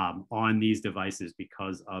on these devices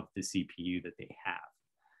because of the CPU that they have.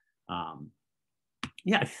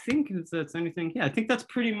 I think if that's anything. Yeah, I think that's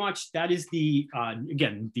pretty much, that is the,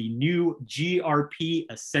 again, the new GRP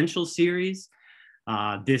Essential series.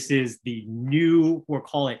 This is the new, we'll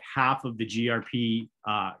call it half of the GRP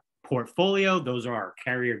portfolio. Those are our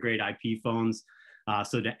carrier grade IP phones.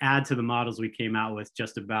 So to add to the models we came out with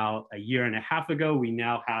just about a year and a half ago, we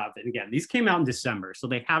now have, and again, these came out in December, so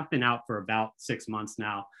they have been out for about 6 months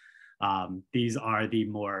now. These are the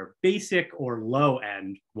more basic or low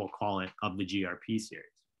end, we'll call it, of the GRP series.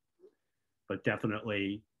 But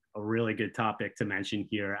definitely a really good topic to mention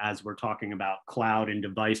here as we're talking about cloud and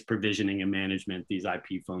device provisioning and management. These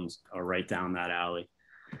IP phones are right down that alley.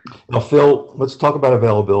 Now, Phil, let's talk about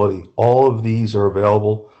availability. All of these are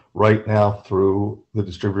available right now through the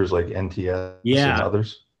distributors like NTS and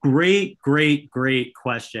others? Great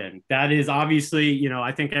question. That is obviously,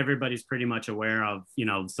 I think everybody's pretty much aware of,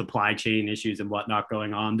 supply chain issues and whatnot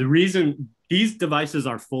going on. The reason these devices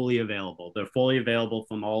are fully available, they're fully available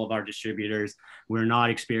from all of our distributors. We're not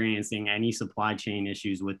experiencing any supply chain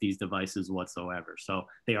issues with these devices whatsoever. So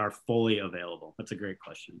they are fully available. That's a great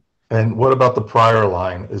question. And what about the prior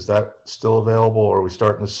line? Is that still available, or are we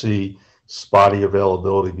starting to see spotty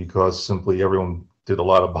availability because simply everyone did a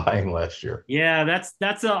lot of buying last year? Yeah,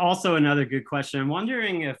 that's also another good question. I'm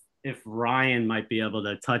wondering if Ryan might be able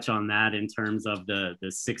to touch on that in terms of the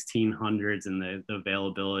 1600s and the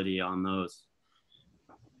availability on those.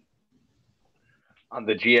 On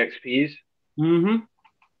the GXPs?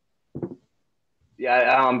 Mm-hmm.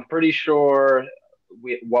 Yeah, I'm pretty sure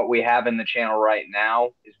what we have in the channel right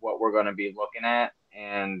now is what we're going to be looking at,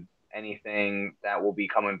 and anything that will be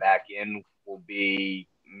coming back in will be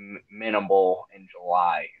minimal in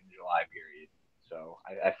July period. So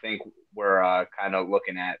I think we're kind of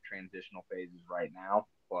looking at transitional phases right now,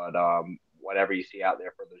 but whatever you see out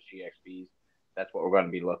there for those GXPs, that's what we're going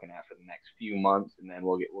to be looking at for the next few months, and then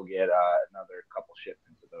we'll get another couple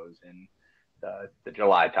shipments of those in the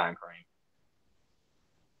July timeframe.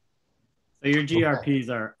 So your GRPs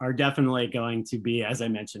are definitely going to be, as I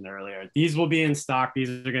mentioned earlier, these will be in stock. These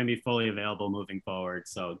are going to be fully available moving forward.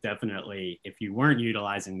 So definitely, if you weren't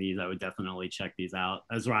utilizing these, I would definitely check these out.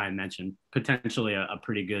 As Ryan mentioned, potentially a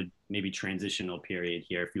pretty good maybe transitional period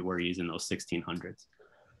here if you were using those 1600s.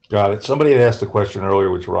 Got it. Somebody had asked a question earlier,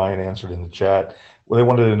 which Ryan answered in the chat. Well, they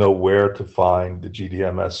wanted to know where to find the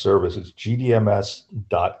GDMS service. It's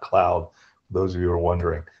gdms.cloud, for those of you who are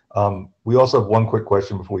wondering. We also have one quick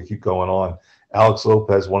question before we keep going on. Alex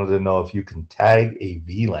Lopez wanted to know if you can tag a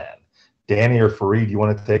VLAN. Danny or Fareed, you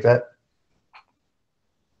want to take that?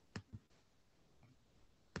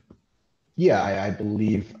 Yeah, I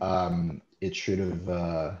believe it should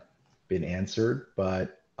have been answered,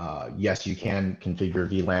 but yes, you can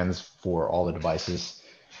configure VLANs for all the devices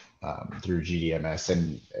through GDMS,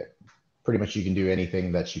 and pretty much you can do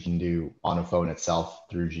anything that you can do on a phone itself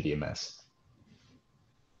through GDMS.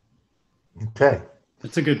 Okay.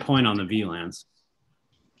 That's a good point on the VLANs.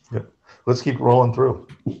 Yep. Let's keep rolling through.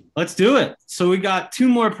 Let's do it. So we got 2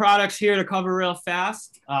 more products here to cover real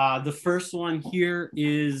fast. The first one here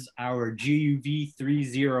is our GUV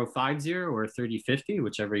 3050 or 3050,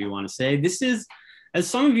 whichever you want to say. This is, as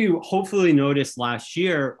some of you hopefully noticed last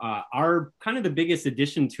year, our kind of the biggest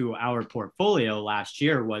addition to our portfolio last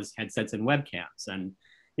year was headsets and webcams. And,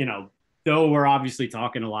 though we're obviously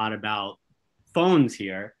talking a lot about phones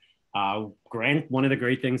here, one of the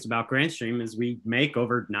great things about Grandstream is we make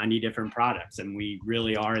over 90 different products, and we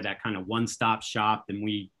really are that kind of one-stop shop. And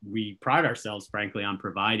we pride ourselves, frankly, on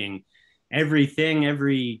providing everything,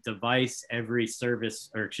 every device, every service,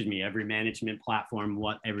 or excuse me, every management platform,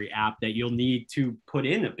 every app that you'll need to put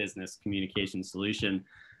in a business communication solution.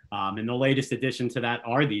 And the latest addition to that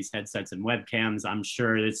are these headsets and webcams. I'm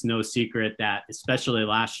sure it's no secret that, especially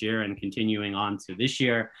last year and continuing on to this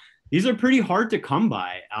year, these are pretty hard to come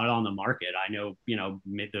by out on the market. I know,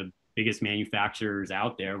 the biggest manufacturers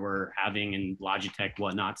out there were having, and Logitech,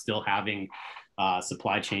 whatnot, still having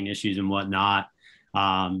supply chain issues and whatnot.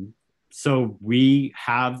 So we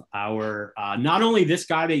have our, not only this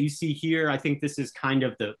guy that you see here, I think this is kind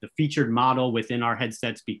of the featured model within our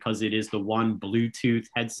headsets because it is the one Bluetooth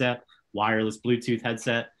headset, wireless Bluetooth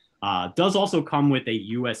headset. Does also come with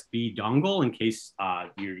a USB dongle in case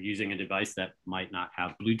you're using a device that might not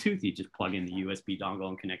have Bluetooth. You just plug in the USB dongle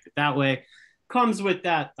and connect it that way. Comes with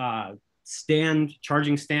that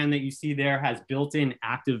charging stand that you see there, has built-in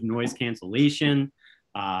active noise cancellation.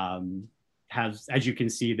 Has, as you can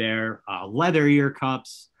see there, leather ear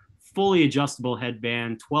cups, fully adjustable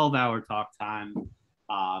headband, 12-hour talk time.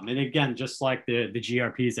 And again, just like the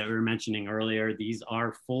GRPs that we were mentioning earlier, these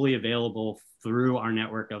are fully available through our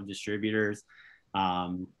network of distributors.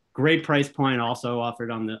 Great price point also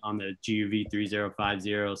offered on the GUV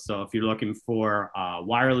 3050. So if you're looking for a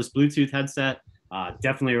wireless Bluetooth headset,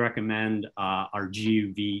 definitely recommend our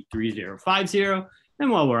GUV 3050. And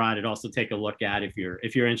while we're at it, also take a look at if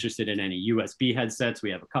you're interested in any USB headsets. We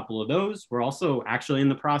have a couple of those. We're also actually in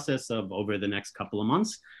the process of, over the next couple of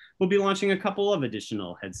months, we'll be launching a couple of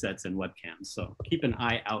additional headsets and webcams. So keep an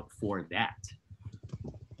eye out for that.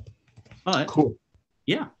 But cool.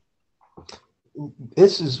 Yeah.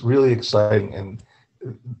 This is really exciting. And,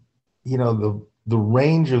 the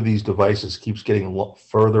range of these devices keeps getting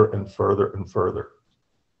further and further and further.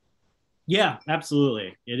 Yeah,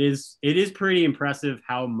 absolutely. It is pretty impressive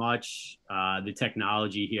how much the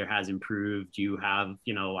technology here has improved. You have,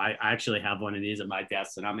 I actually have one of these at my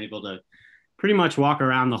desk, and I'm able to pretty much walk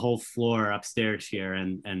around the whole floor upstairs here,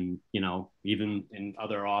 and even in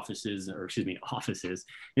other offices,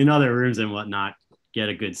 in other rooms and whatnot, get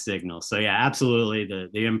a good signal. So yeah, absolutely.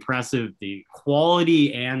 The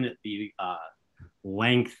quality and the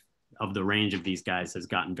length of the range of these guys has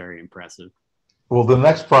gotten very impressive. Well, the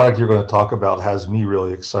next product you're going to talk about has me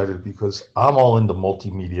really excited because I'm all into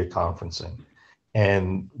multimedia conferencing.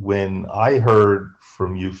 And when I heard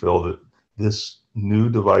from you, Phil, that this new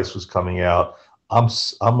device was coming out, I'm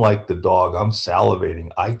like the dog. I'm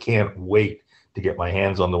salivating. I can't wait to get my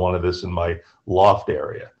hands on one of this in my loft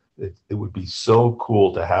area. It would be so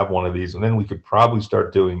cool to have one of these. And then we could probably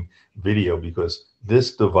start doing video because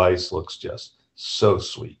this device looks just so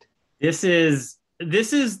sweet. This is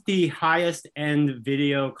the highest end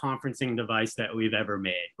video conferencing device that we've ever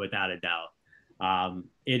made, without a doubt.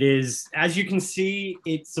 It is, as you can see,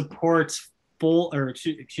 it supports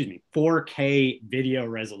 4K video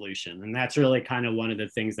resolution. And that's really kind of one of the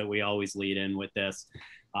things that we always lead in with this.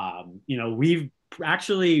 We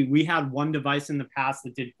had one device in the past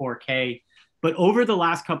that did 4K, but over the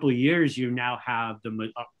last couple of years, you now have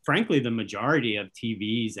frankly, the majority of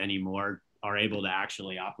TVs anymore are able to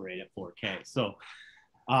actually operate at 4K. So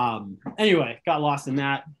anyway, got lost in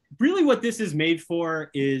that. Really what this is made for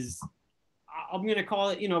is, I'm going to call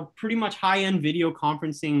it, pretty much high-end video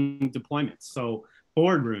conferencing deployments. So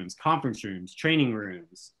boardrooms, conference rooms, training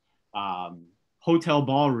rooms, hotel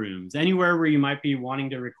ballrooms, anywhere where you might be wanting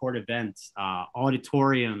to record events,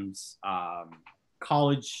 auditoriums,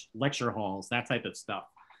 college lecture halls, that type of stuff.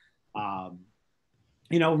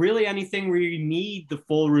 Really anything where you need the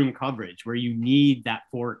full room coverage, where you need that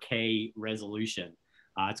 4K resolution.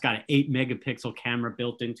 It's got an 8 megapixel camera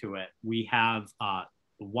built into it. We have a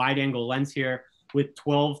wide angle lens here with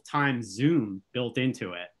 12 times zoom built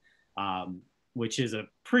into it, which is a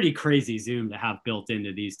pretty crazy zoom to have built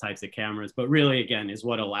into these types of cameras, but really, again, is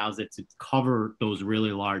what allows it to cover those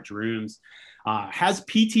really large rooms. Has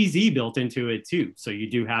PTZ built into it too. So you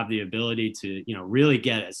do have the ability to, really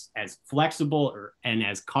get as flexible and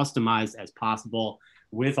as customized as possible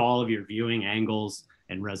with all of your viewing angles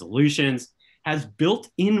and resolutions. Has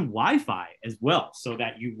built-in Wi-Fi as well, so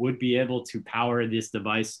that you would be able to power this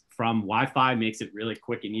device from Wi-Fi, makes it really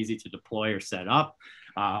quick and easy to deploy or set up.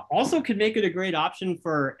 Also could make it a great option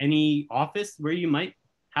for any office where you might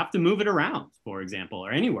have to move it around, for example,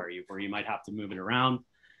 or anywhere where you might have to move it around.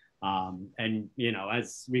 And,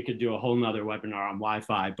 as we could do a whole nother webinar on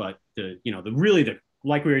Wi-Fi, but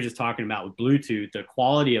like we were just talking about with Bluetooth, the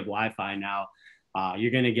quality of Wi-Fi now,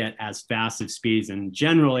 you're going to get as fast of speeds and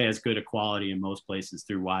generally as good a quality in most places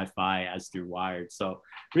through Wi-Fi as through wired. So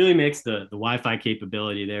really makes the Wi-Fi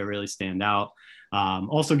capability there really stand out.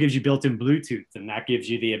 Also gives you built-in Bluetooth, and that gives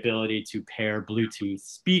you the ability to pair Bluetooth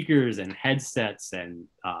speakers and headsets and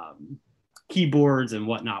keyboards and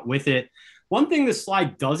whatnot with it. One thing this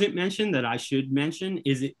slide doesn't mention that I should mention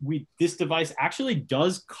is this device actually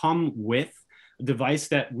does come with a device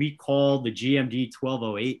that we call the GMD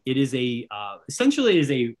 1208. It is essentially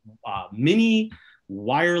is a mini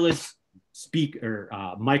wireless speaker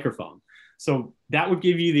microphone. So that would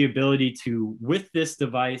give you the ability to, with this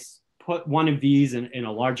device, put one of these in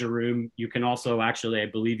a larger room. You can also actually, I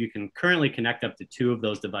believe you can currently connect up to 2 of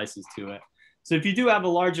those devices to it. So if you do have a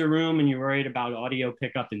larger room and you're worried about audio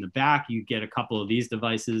pickup in the back, you get a couple of these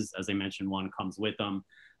devices. As I mentioned, one comes with them,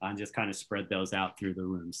 and just kind of spread those out through the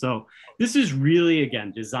room. So this is really,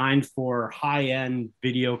 again, designed for high-end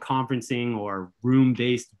video conferencing or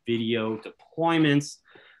room-based video deployments.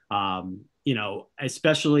 You know,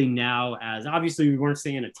 especially now, as obviously we weren't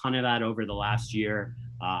seeing a ton of that over the last year,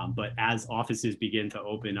 but as offices begin to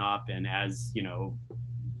open up and as, you know,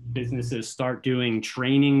 businesses start doing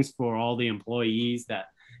trainings for all the employees that,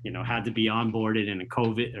 you know, had to be onboarded in a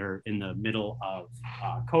COVID or in the middle of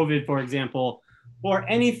COVID, for example, or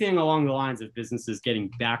anything along the lines of businesses getting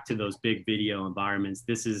back to those big video environments,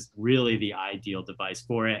 this is really the ideal device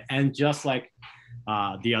for it. And just like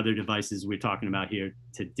the other devices we're talking about here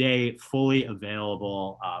today, fully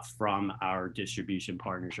available from our distribution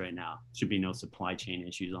partners right now. Should be no supply chain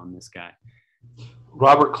issues on this guy.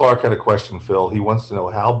 Robert Clark had a question, Phil. He wants to know,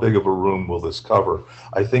 how big of a room will this cover?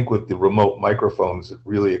 I think with the remote microphones, it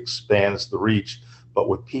really expands the reach, but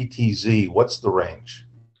with PTZ, what's the range?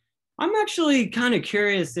 I'm actually kind of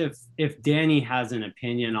curious if Danny has an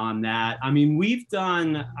opinion on that. I mean,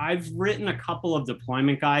 I've written a couple of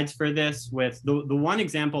deployment guides for this. With the one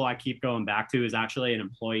example I keep going back to is actually an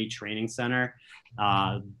employee training center.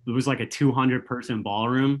 It was like a 200-person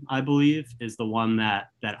ballroom, I believe, is the one that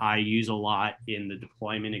I use a lot in the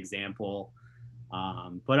deployment example.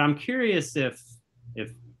 But I'm curious if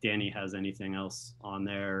Danny has anything else on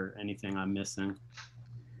there, anything I'm missing.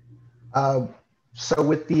 So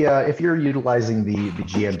with the, if you're utilizing the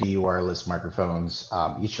GMD wireless microphones,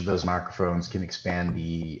 each of those microphones can expand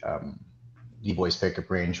the voice pickup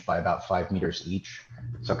range by about 5 meters each.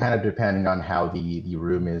 So kind of depending on how the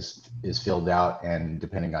room is filled out and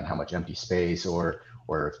depending on how much empty space or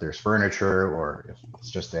if there's furniture or if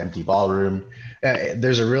it's just an empty ballroom,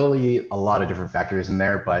 there's a lot of different factors in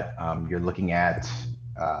there, but you're looking at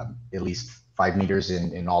least 5 meters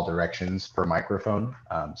in all directions per microphone,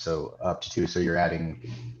 so up to 2. So you're adding,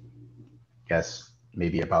 I guess,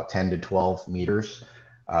 maybe about 10 to 12 meters,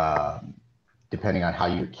 depending on how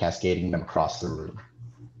you're cascading them across the room.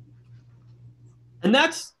 And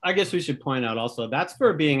that's, I guess we should point out also, that's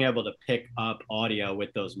for being able to pick up audio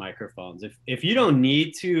with those microphones. If you don't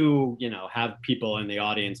need to, you know, have people in the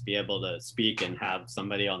audience be able to speak and have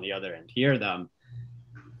somebody on the other end hear them,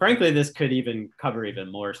 frankly, this could even cover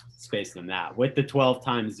even more space than that. With the 12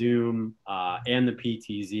 times zoom and the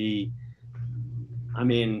PTZ, I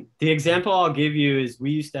mean, the example I'll give you is we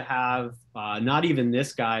used to have, not even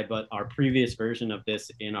this guy, but our previous version of this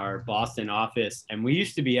in our Boston office. And we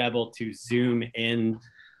used to be able to zoom in,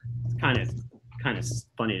 kind of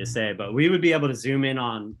funny to say, but we would be able to zoom in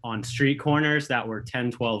on street corners that were 10,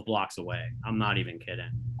 12 blocks away. I'm not even kidding.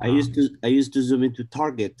 I used to zoom into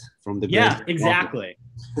Target from the exactly.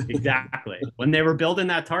 Exactly. When they were building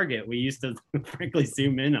that Target, we used to frankly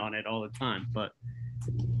zoom in on it all the time. But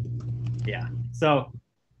yeah, so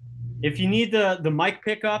if you need the mic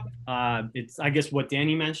pickup, it's, I guess, what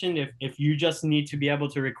Danny mentioned. If you just need to be able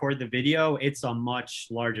to record the video, it's a much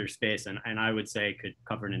larger space, and I would say could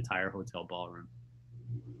cover an entire hotel ballroom.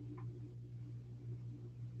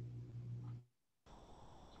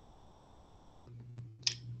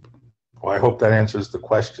 Well, I hope that answers the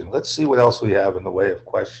question. Let's see what else we have in the way of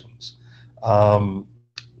questions.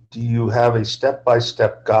 Do you have a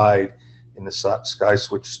step-by-step guide in the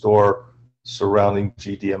SkySwitch store surrounding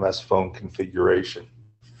GDMS phone configuration?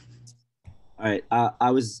 All right,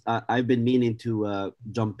 I've been meaning to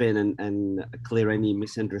jump in and clear any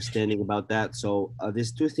misunderstanding about that. So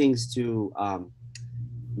there's 2 things to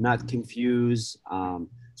not confuse.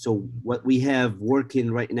 So what we have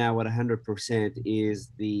working right now at 100%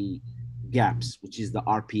 is the gaps, which is the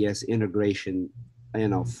RPS integration, you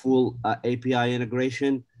know, full API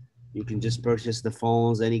integration. You can just purchase the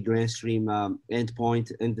phones, any Grandstream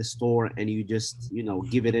endpoint in the store, and you just, you know,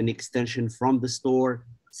 give it an extension from the store,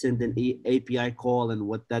 send an API call, and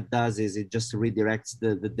what that does is it just redirects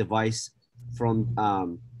the device from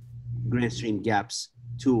Grandstream gaps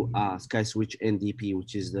to SkySwitch NDP,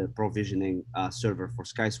 which is the provisioning server for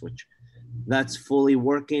SkySwitch. That's fully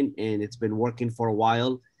working, and it's been working for a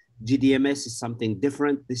while. GDMS is something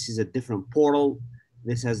different. This is a different portal.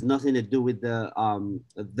 This has nothing to do with the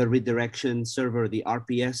redirection server, the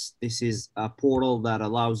RPS. This is a portal that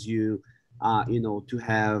allows you to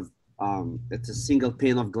have it's a single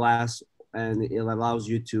pane of glass, and it allows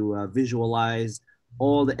you to visualize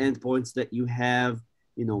all the endpoints that you have,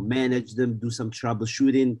 manage them, do some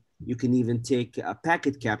troubleshooting. You can even take a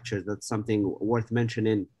packet capture. That's something worth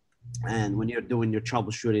mentioning. And when you're doing your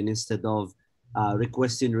troubleshooting, instead of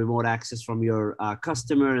requesting remote access from your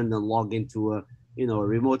customer and then log into a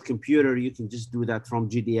remote computer, you can just do that from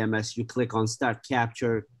GDMS. You click on start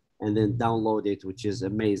capture and then download it, which is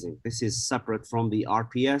amazing. This is separate from the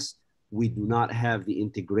RPS. We do not have the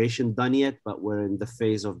integration done yet, but we're in the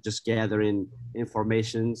phase of just gathering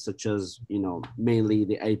information, such as, mainly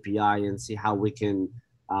the API, and see how we can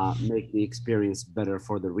make the experience better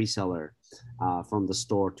for the reseller from the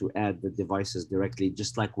store to add the devices directly,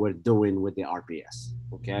 just like we're doing with the RPS,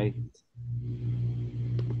 okay?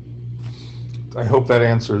 I hope that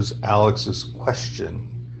answers Alex's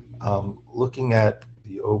question. Looking at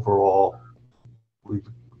the overall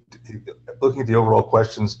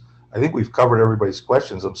questions, I think we've covered everybody's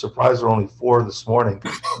questions. I'm surprised there are only 4 this morning.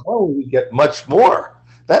 Oh, we get much more.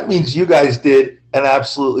 That means you guys did an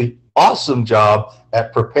absolutely awesome job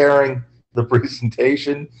at preparing the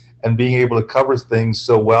presentation and being able to cover things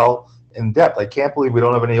so well in depth. I can't believe we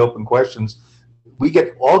don't have any open questions. We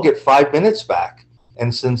all get 5 minutes back.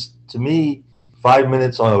 And since, to me, 5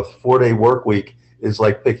 minutes on a 4-day work week is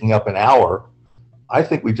like picking up an hour, I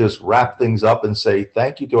think we just wrap things up and say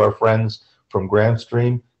thank you to our friends from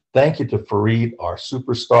Grandstream. Thank you to Fareed, our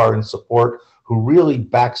superstar in support, who really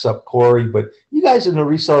backs up Corey. But you guys in the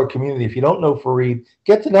reseller community, if you don't know Fareed,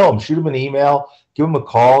 get to know him. Shoot him an email, give him a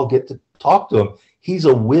call, get to talk to him. He's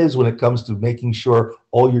a whiz when it comes to making sure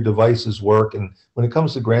all your devices work. And when it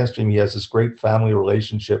comes to Grandstream, he has this great family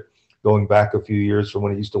relationship going back a few years from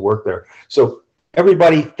when he used to work there. So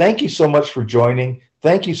everybody, thank you so much for joining.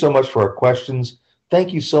 Thank you so much for our questions.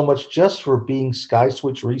 Thank you so much just for being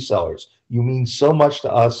SkySwitch resellers. You mean so much to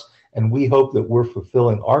us, and we hope that we're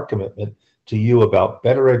fulfilling our commitment to you about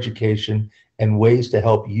better education and ways to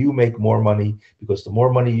help you make more money, because the more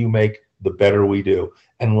money you make, the better we do.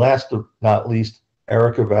 And last but not least,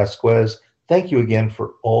 Erica Vasquez, thank you again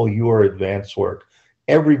for all your advanced work.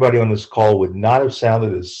 Everybody on this call would not have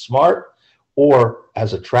sounded as smart or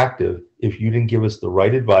as attractive if you didn't give us the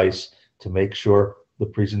right advice to make sure the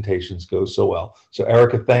presentations go so well. So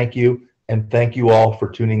Erica, thank you. And thank you all for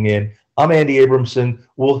tuning in. I'm Andy Abramson.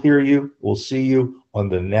 We'll see you on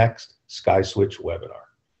the next SkySwitch webinar.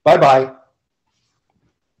 Bye-bye.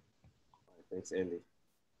 Thanks, Andy.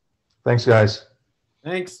 Thanks, guys.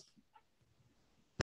 Thanks.